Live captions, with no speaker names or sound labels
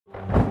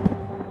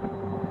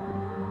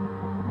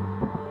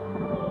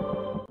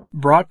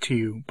Brought to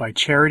you by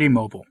Charity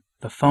Mobile,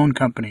 the phone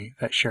company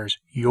that shares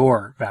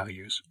your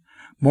values.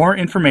 More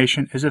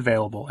information is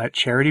available at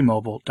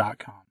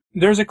CharityMobile.com.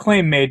 There's a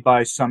claim made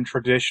by some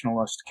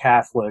traditionalist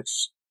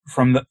Catholics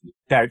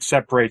that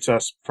separates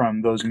us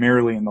from those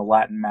merely in the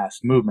Latin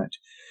Mass movement.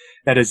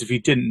 That is, if you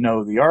didn't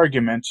know the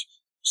argument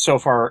so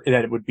far,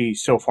 that it would be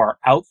so far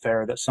out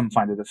there that some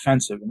find it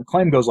offensive. And the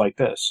claim goes like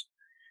this,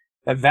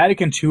 that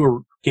Vatican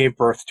II gave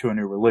birth to a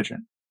new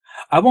religion.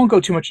 I won't go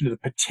too much into the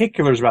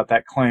particulars about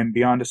that claim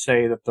beyond to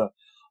say that the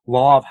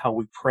law of how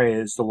we pray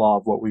is the law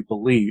of what we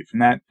believe, and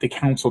that the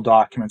council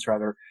documents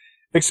rather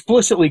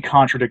explicitly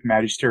contradict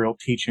magisterial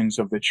teachings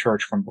of the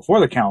church from before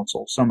the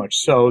council, so much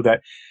so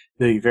that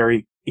the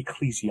very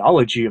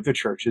ecclesiology of the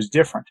church is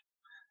different.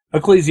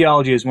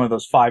 Ecclesiology is one of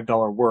those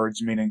 $5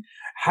 words meaning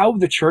how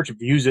the church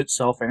views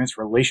itself and its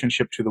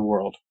relationship to the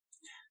world.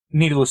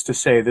 Needless to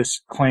say,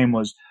 this claim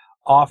was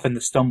often the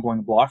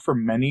stumbling block for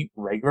many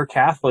regular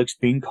Catholics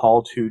being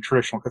called to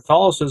traditional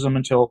Catholicism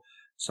until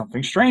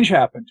something strange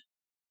happened.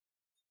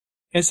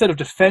 Instead of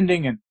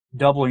defending and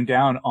doubling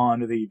down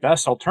on the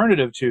best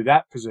alternative to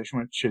that position,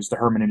 which is the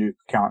hermeneutic of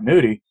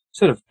continuity,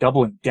 instead of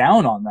doubling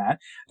down on that,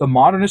 the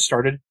modernists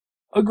started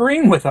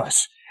agreeing with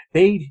us.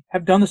 They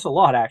have done this a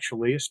lot,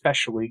 actually,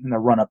 especially in the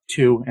run-up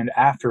to and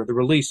after the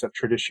release of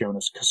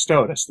Traditionis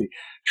Custodes, the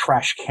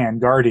Trash Can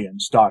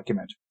Guardians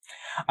document.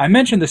 I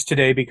mention this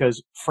today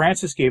because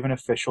Francis gave an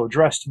official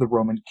address to the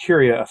Roman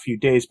Curia a few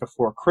days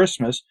before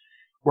Christmas,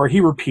 where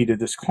he repeated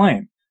this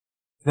claim,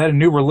 that a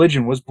new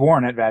religion was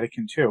born at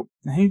Vatican II.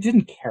 And he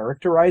didn't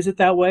characterize it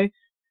that way,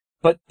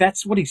 but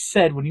that's what he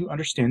said when you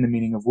understand the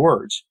meaning of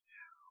words.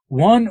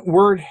 One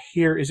word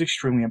here is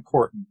extremely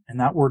important, and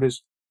that word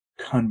is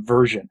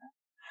conversion.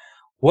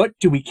 What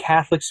do we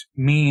Catholics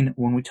mean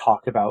when we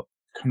talk about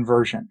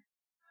conversion?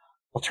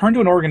 I'll turn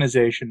to an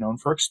organization known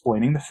for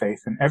explaining the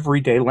faith in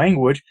everyday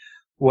language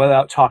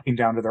without talking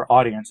down to their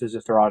audience as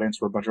if their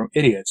audience were a bunch of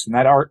idiots. And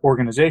that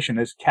organization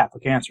is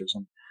Catholic Answers.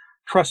 And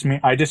trust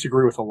me, I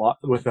disagree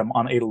with them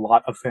on a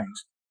lot of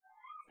things.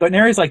 But in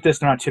areas like this,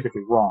 they're not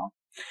typically wrong.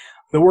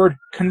 The word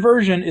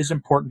conversion is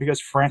important because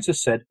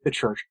Francis said the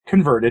church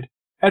converted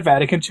at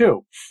Vatican II.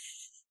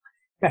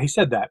 Yeah, he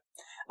said that.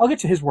 I'll get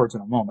to his words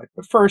in a moment.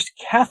 But first,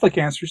 Catholic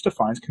Answers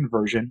defines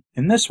conversion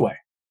in this way.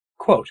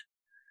 Quote,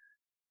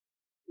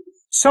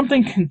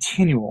 something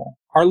continual.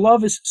 Our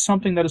love is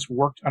something that is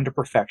worked unto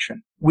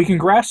perfection. We can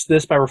grasp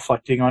this by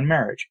reflecting on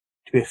marriage.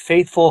 To be a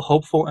faithful,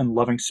 hopeful, and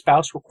loving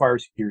spouse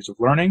requires years of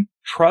learning,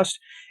 trust,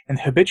 and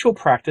the habitual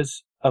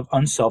practice of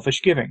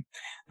unselfish giving,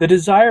 the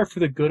desire for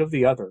the good of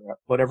the other at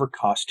whatever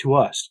cost to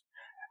us.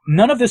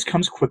 None of this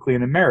comes quickly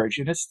in a marriage,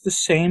 and it's the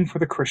same for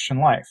the Christian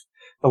life,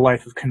 the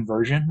life of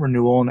conversion,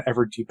 renewal, and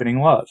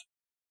ever-deepening love.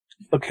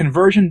 But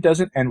conversion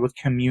doesn't end with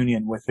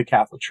communion with the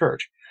Catholic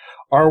Church.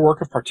 Our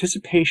work of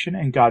participation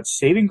in God's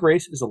saving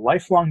grace is a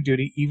lifelong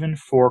duty even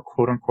for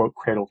quote-unquote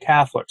cradle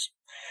Catholics.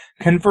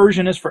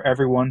 Conversion is for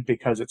everyone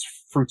because its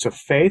fruits of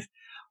faith,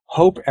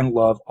 hope, and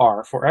love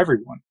are for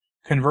everyone.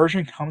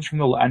 Conversion comes from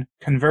the Latin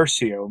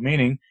conversio,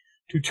 meaning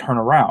to turn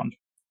around.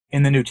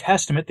 In the New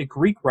Testament, the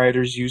Greek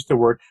writers used the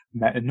word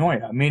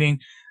metanoia, meaning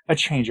a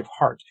change of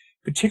heart,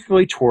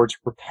 particularly towards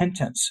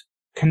repentance.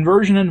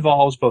 Conversion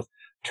involves both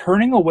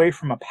turning away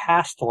from a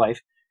past life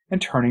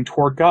and turning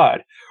toward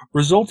God,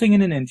 resulting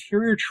in an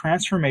interior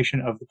transformation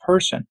of the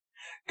person.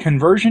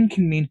 Conversion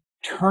can mean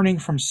turning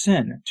from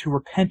sin to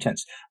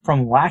repentance,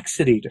 from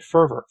laxity to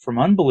fervor, from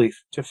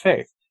unbelief to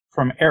faith,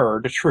 from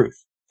error to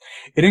truth.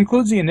 It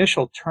includes the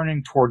initial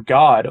turning toward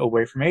God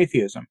away from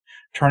atheism,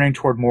 turning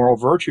toward moral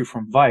virtue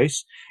from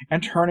vice,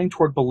 and turning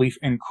toward belief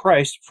in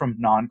Christ from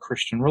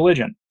non-Christian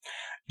religion.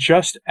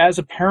 Just as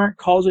a parent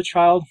calls a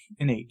child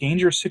in a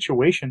dangerous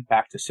situation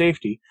back to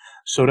safety,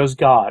 so does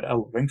God, a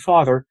loving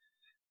Father,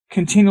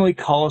 continually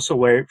call us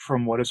away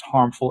from what is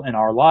harmful in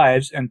our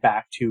lives and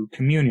back to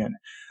communion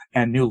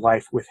and new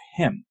life with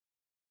Him.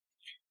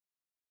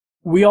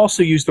 We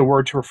also use the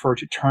word to refer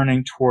to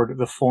turning toward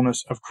the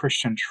fullness of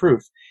Christian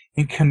truth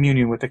in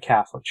communion with the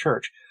Catholic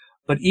Church.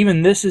 But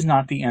even this is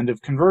not the end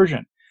of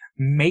conversion.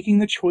 Making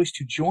the choice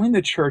to join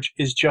the Church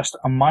is just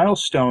a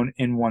milestone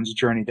in one's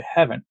journey to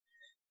heaven.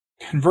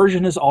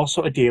 Conversion is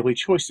also a daily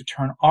choice to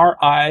turn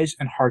our eyes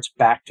and hearts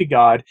back to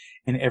God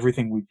in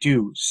everything we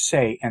do,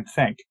 say, and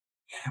think.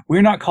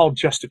 We're not called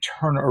just to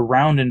turn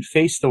around and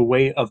face the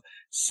way of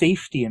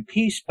safety and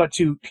peace, but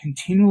to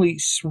continually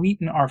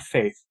sweeten our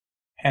faith.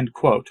 End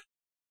quote.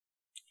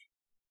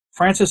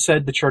 Francis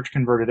said the church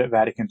converted at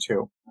Vatican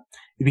II.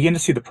 You begin to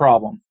see the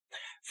problem.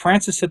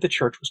 Francis said the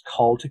church was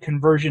called to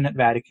conversion at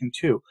Vatican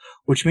II,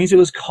 which means it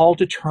was called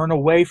to turn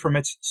away from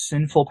its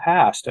sinful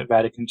past at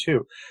Vatican II,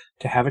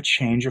 to have a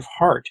change of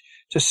heart,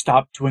 to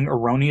stop doing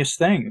erroneous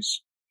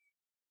things.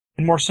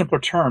 In more simpler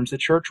terms, the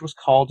church was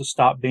called to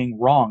stop being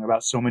wrong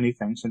about so many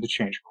things and to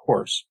change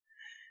course.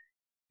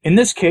 In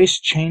this case,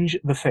 change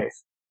the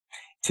faith.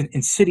 It's an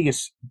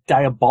insidious,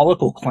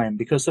 diabolical claim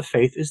because the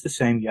faith is the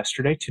same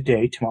yesterday,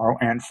 today, tomorrow,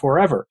 and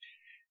forever.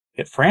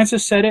 Yet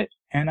Francis said it,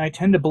 and I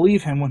tend to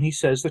believe him when he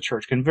says the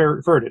church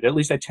converted. At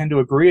least I tend to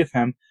agree with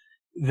him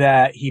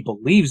that he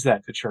believes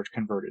that the church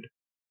converted.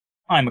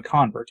 I'm a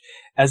convert.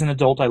 As an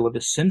adult, I lived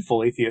a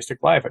sinful atheistic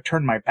life. I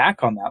turned my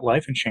back on that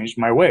life and changed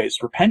my ways,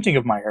 repenting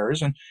of my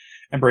errors and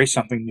embraced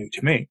something new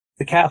to me,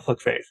 the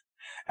Catholic faith.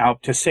 Now,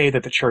 to say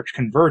that the church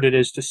converted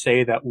is to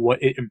say that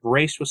what it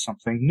embraced was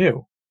something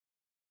new.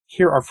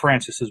 Here are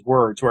Francis's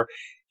words where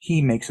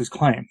he makes his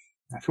claim.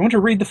 Now, if you want to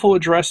read the full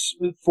address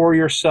for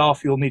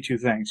yourself, you'll need two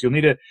things. You'll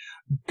need to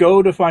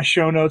go to my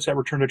show notes at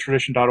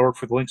returntotradition.org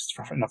for the links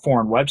from the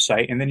foreign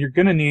website, and then you're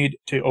going to need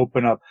to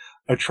open up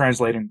a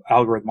translating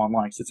algorithm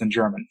online because it's in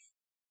German.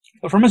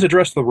 But from his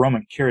address to the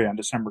Roman Curia on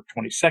December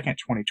 22nd,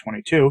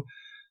 2022,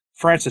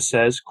 Francis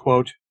says,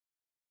 quote,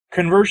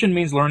 "Conversion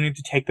means learning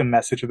to take the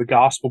message of the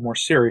gospel more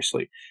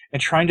seriously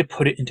and trying to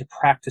put it into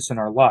practice in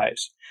our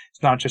lives.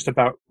 It's not just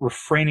about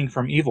refraining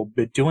from evil,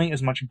 but doing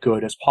as much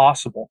good as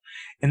possible.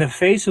 In the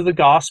face of the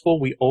gospel,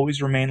 we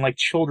always remain like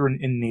children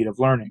in need of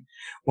learning.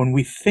 When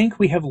we think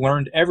we have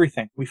learned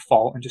everything, we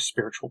fall into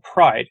spiritual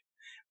pride.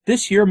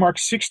 This year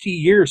marks 60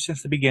 years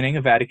since the beginning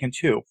of Vatican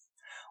II.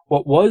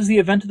 What was the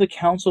event of the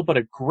Council but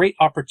a great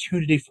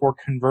opportunity for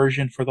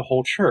conversion for the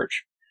whole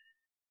Church?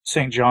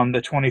 St. John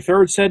the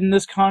 23rd said in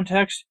this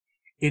context,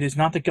 'It is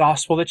not the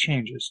gospel that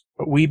changes,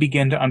 but we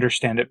begin to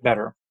understand it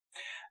better.'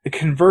 The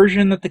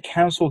conversion that the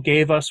Council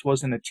gave us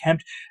was an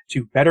attempt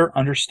to better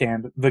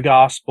understand the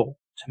gospel,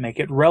 to make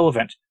it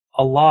relevant,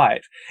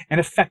 alive, and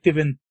effective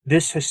in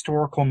this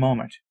historical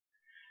moment.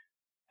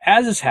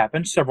 As has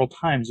happened several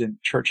times in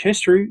church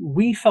history,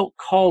 we felt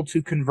called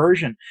to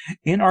conversion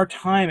in our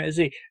time as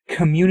a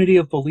community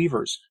of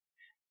believers.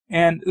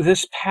 And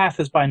this path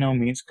is by no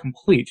means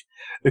complete.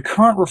 The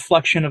current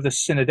reflection of the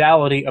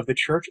synodality of the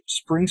Church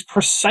springs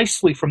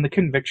precisely from the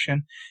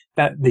conviction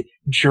that the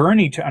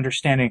journey to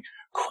understanding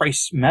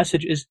Christ's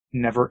message is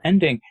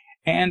never-ending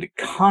and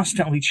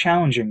constantly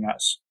challenging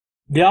us.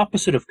 The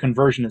opposite of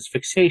conversion is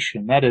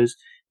fixation, that is,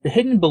 the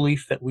hidden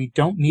belief that we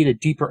don't need a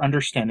deeper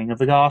understanding of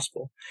the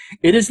gospel.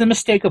 It is the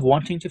mistake of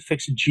wanting to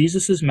fix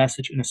Jesus'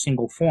 message in a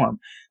single form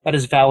that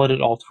is valid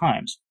at all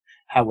times.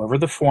 However,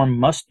 the form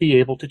must be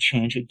able to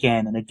change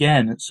again and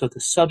again so the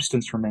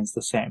substance remains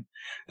the same.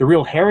 The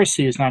real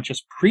heresy is not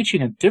just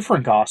preaching a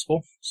different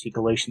gospel, see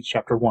Galatians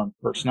chapter 1,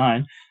 verse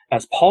 9,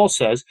 as Paul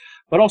says,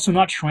 but also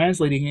not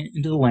translating it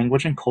into the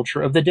language and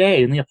culture of the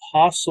day, and the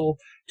apostle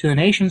to the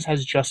nations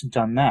has just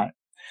done that.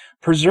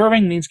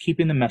 Preserving means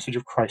keeping the message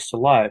of Christ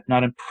alive,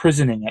 not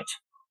imprisoning it."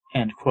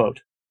 End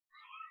quote.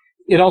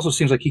 It also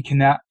seems like he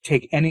can't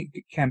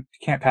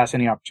pass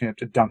any opportunity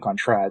to dunk on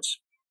trads.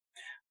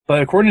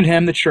 But according to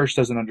him, the Church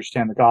doesn't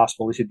understand the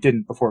gospel, at least it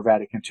didn't before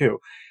Vatican II,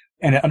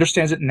 and it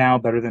understands it now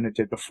better than it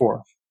did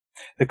before.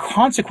 The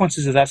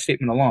consequences of that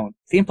statement alone,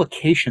 the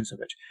implications of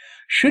it,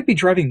 should be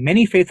driving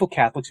many faithful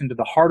Catholics into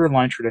the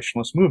harder-line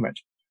traditionalist movement.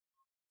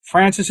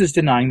 Francis is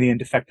denying the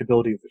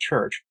indefectibility of the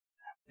Church.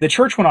 The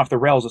Church went off the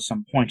rails at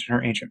some point in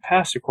her ancient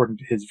past, according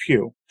to his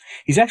view.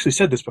 He's actually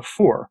said this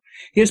before.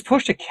 He has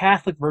pushed a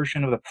Catholic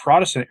version of the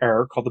Protestant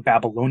error called the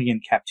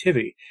Babylonian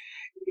captivity.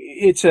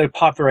 It's a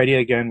popular idea,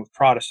 again, with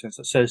Protestants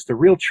that says the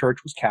real church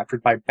was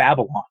captured by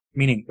Babylon,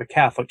 meaning the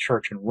Catholic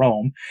Church in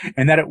Rome,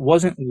 and that it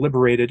wasn't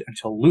liberated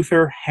until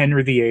Luther,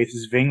 Henry VIII,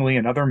 Zwingli,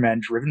 and other men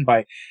driven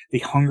by the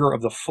hunger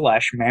of the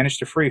flesh managed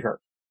to free her.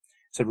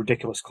 It's a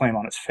ridiculous claim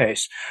on its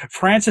face.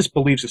 Francis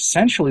believes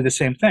essentially the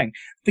same thing.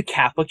 The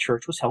Catholic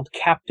Church was held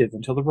captive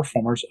until the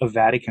reformers of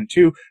Vatican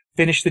II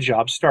finished the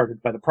job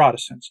started by the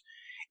Protestants.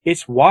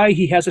 It's why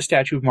he has a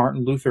statue of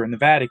Martin Luther in the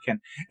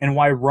Vatican, and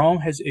why Rome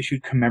has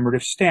issued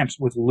commemorative stamps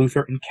with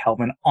Luther and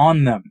Calvin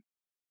on them.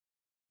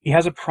 He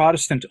has a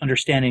Protestant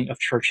understanding of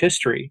church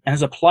history, and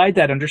has applied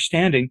that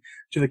understanding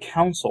to the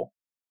Council.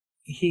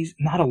 He's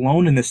not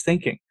alone in this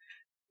thinking.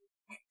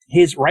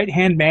 His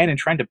right-hand man in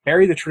trying to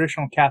bury the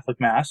traditional Catholic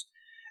Mass,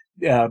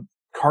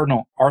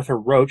 Cardinal Arthur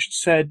Roche,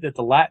 said that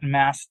the Latin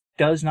Mass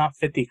does not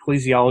fit the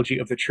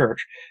ecclesiology of the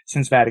Church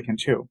since Vatican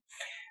II.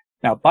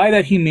 Now, by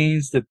that he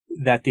means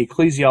that the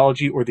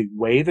ecclesiology, or the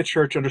way the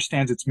Church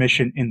understands its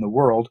mission in the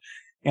world,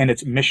 and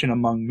its mission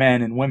among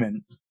men and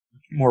women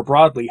more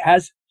broadly,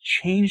 has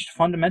changed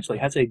fundamentally,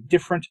 has a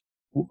different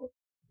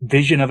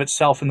vision of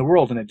itself in the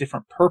world and a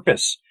different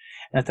purpose.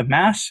 And that the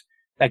Mass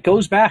that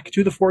goes back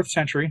to the 4th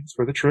century, that's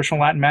where the traditional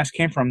Latin Mass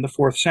came from, the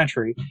 4th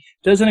century,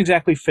 doesn't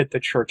exactly fit the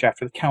Church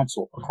after the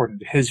Council, according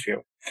to his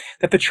view,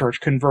 that the Church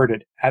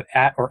converted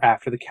at or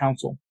after the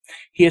Council.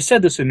 He has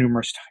said this in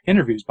numerous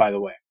interviews, by the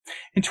way.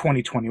 In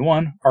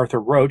 2021,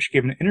 Arthur Roche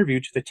gave an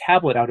interview to The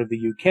Tablet out of the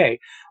UK,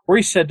 where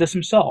he said this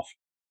himself.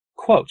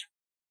 Quote,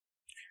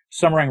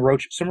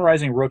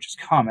 summarizing Roche's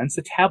comments,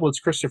 The Tablet's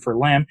Christopher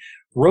Lamb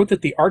wrote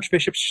that the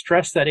Archbishop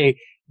stressed that a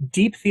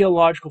deep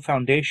theological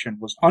foundation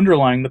was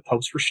underlying the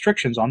Pope's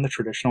restrictions on the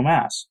traditional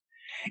Mass.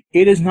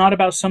 It is not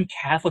about some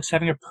Catholics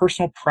having a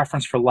personal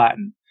preference for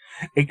Latin.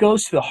 It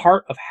goes to the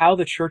heart of how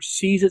the Church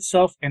sees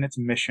itself and its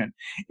mission.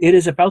 It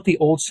is about the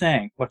old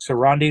saying, lex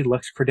orandi,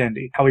 lex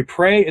credendi. How we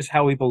pray is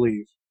how we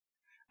believe.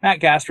 Matt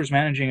Gaspers,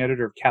 managing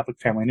editor of Catholic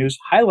Family News,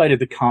 highlighted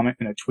the comment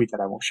in a tweet that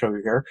I won't show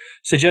you here,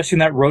 suggesting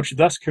that Roach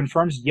thus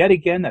confirms yet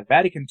again that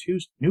Vatican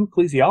II's new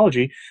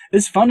ecclesiology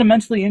is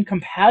fundamentally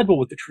incompatible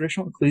with the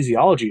traditional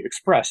ecclesiology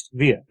expressed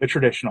via the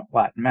traditional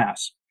Latin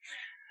Mass.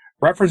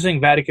 Referencing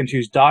Vatican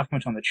II's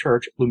document on the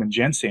Church, Lumen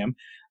Gentium,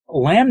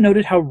 Lamb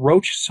noted how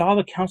Roach saw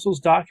the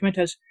Council's document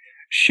as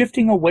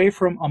shifting away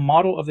from a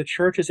model of the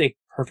Church as a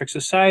perfect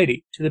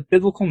society to the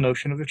biblical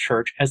notion of the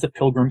Church as the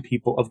pilgrim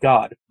people of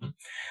God.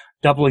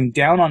 Doubling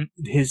down on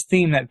his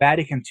theme that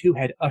Vatican II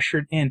had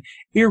ushered in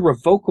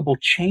irrevocable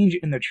change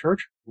in the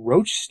Church,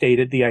 Roach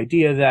stated the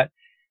idea that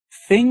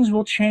things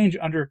will change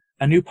under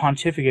a new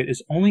pontificate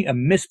is only a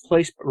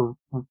misplaced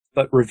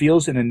but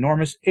reveals an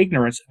enormous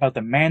ignorance about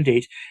the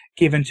mandate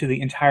given to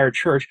the entire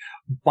Church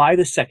by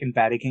the Second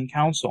Vatican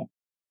Council.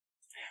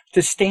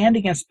 To stand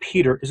against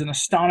Peter is an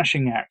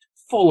astonishing act,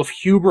 full of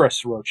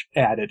hubris, Roach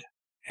added.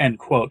 End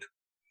quote.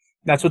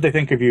 That's what they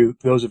think of you,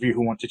 those of you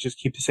who want to just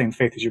keep the same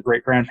faith as your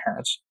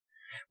great-grandparents.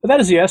 But that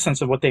is the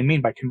essence of what they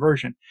mean by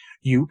conversion.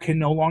 You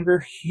no longer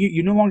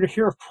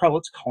hear of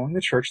prelates calling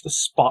the Church the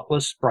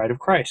spotless bride of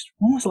Christ.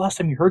 When was the last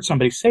time you heard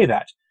somebody say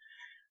that?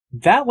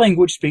 That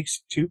language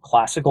speaks to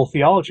classical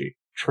theology,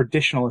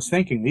 traditionalist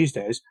thinking these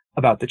days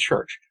about the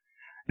Church.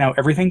 Now,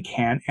 everything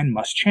can and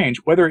must change.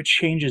 Whether it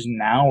changes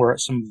now or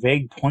at some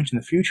vague point in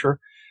the future,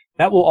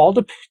 that will all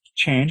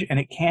change, and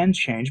it can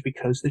change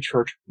because the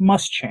Church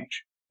must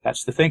change.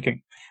 That's the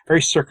thinking.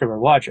 Very circular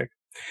logic.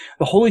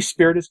 The Holy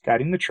Spirit is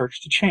guiding the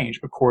Church to change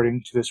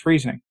according to this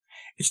reasoning.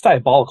 It's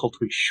diabolical to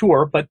be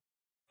sure, but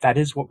that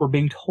is what we're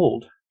being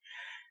told.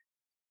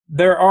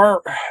 There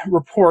are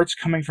reports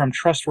coming from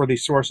trustworthy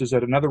sources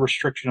that another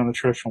restriction on the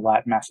traditional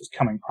Latin Mass is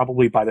coming,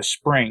 probably by the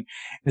spring, and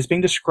is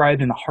being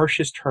described in the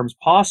harshest terms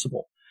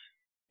possible.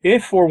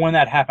 If or when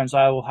that happens,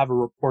 I will have a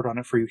report on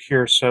it for you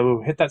here,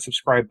 so hit that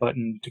subscribe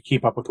button to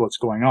keep up with what's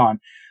going on.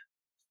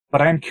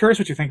 But I am curious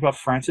what you think about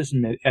Francis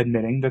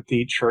admitting that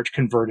the Church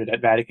converted at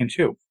Vatican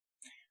II.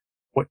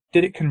 What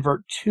did it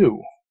convert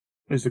to,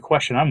 is the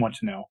question I want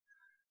to know.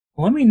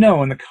 Let me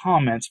know in the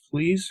comments,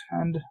 please,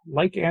 and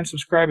like and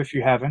subscribe if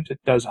you haven't. It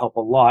does help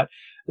a lot.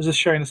 As is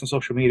sharing this on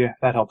social media,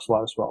 that helps a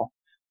lot as well.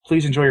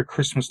 Please enjoy your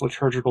Christmas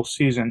liturgical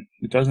season.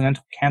 It doesn't end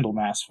until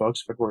Candlemas,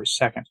 folks, February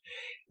 2nd.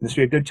 This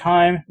would be a good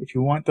time if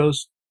you want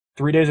those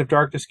 3 days of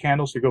darkness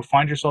candles to go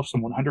find yourself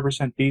some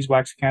 100%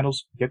 beeswax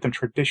candles. Get them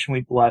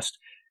traditionally blessed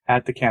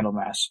at the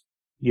Candlemas.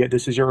 Yet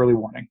this is your early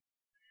warning.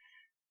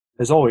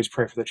 As always,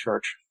 pray for the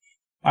Church.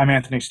 I'm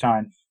Anthony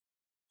Stein.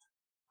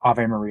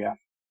 Ave Maria.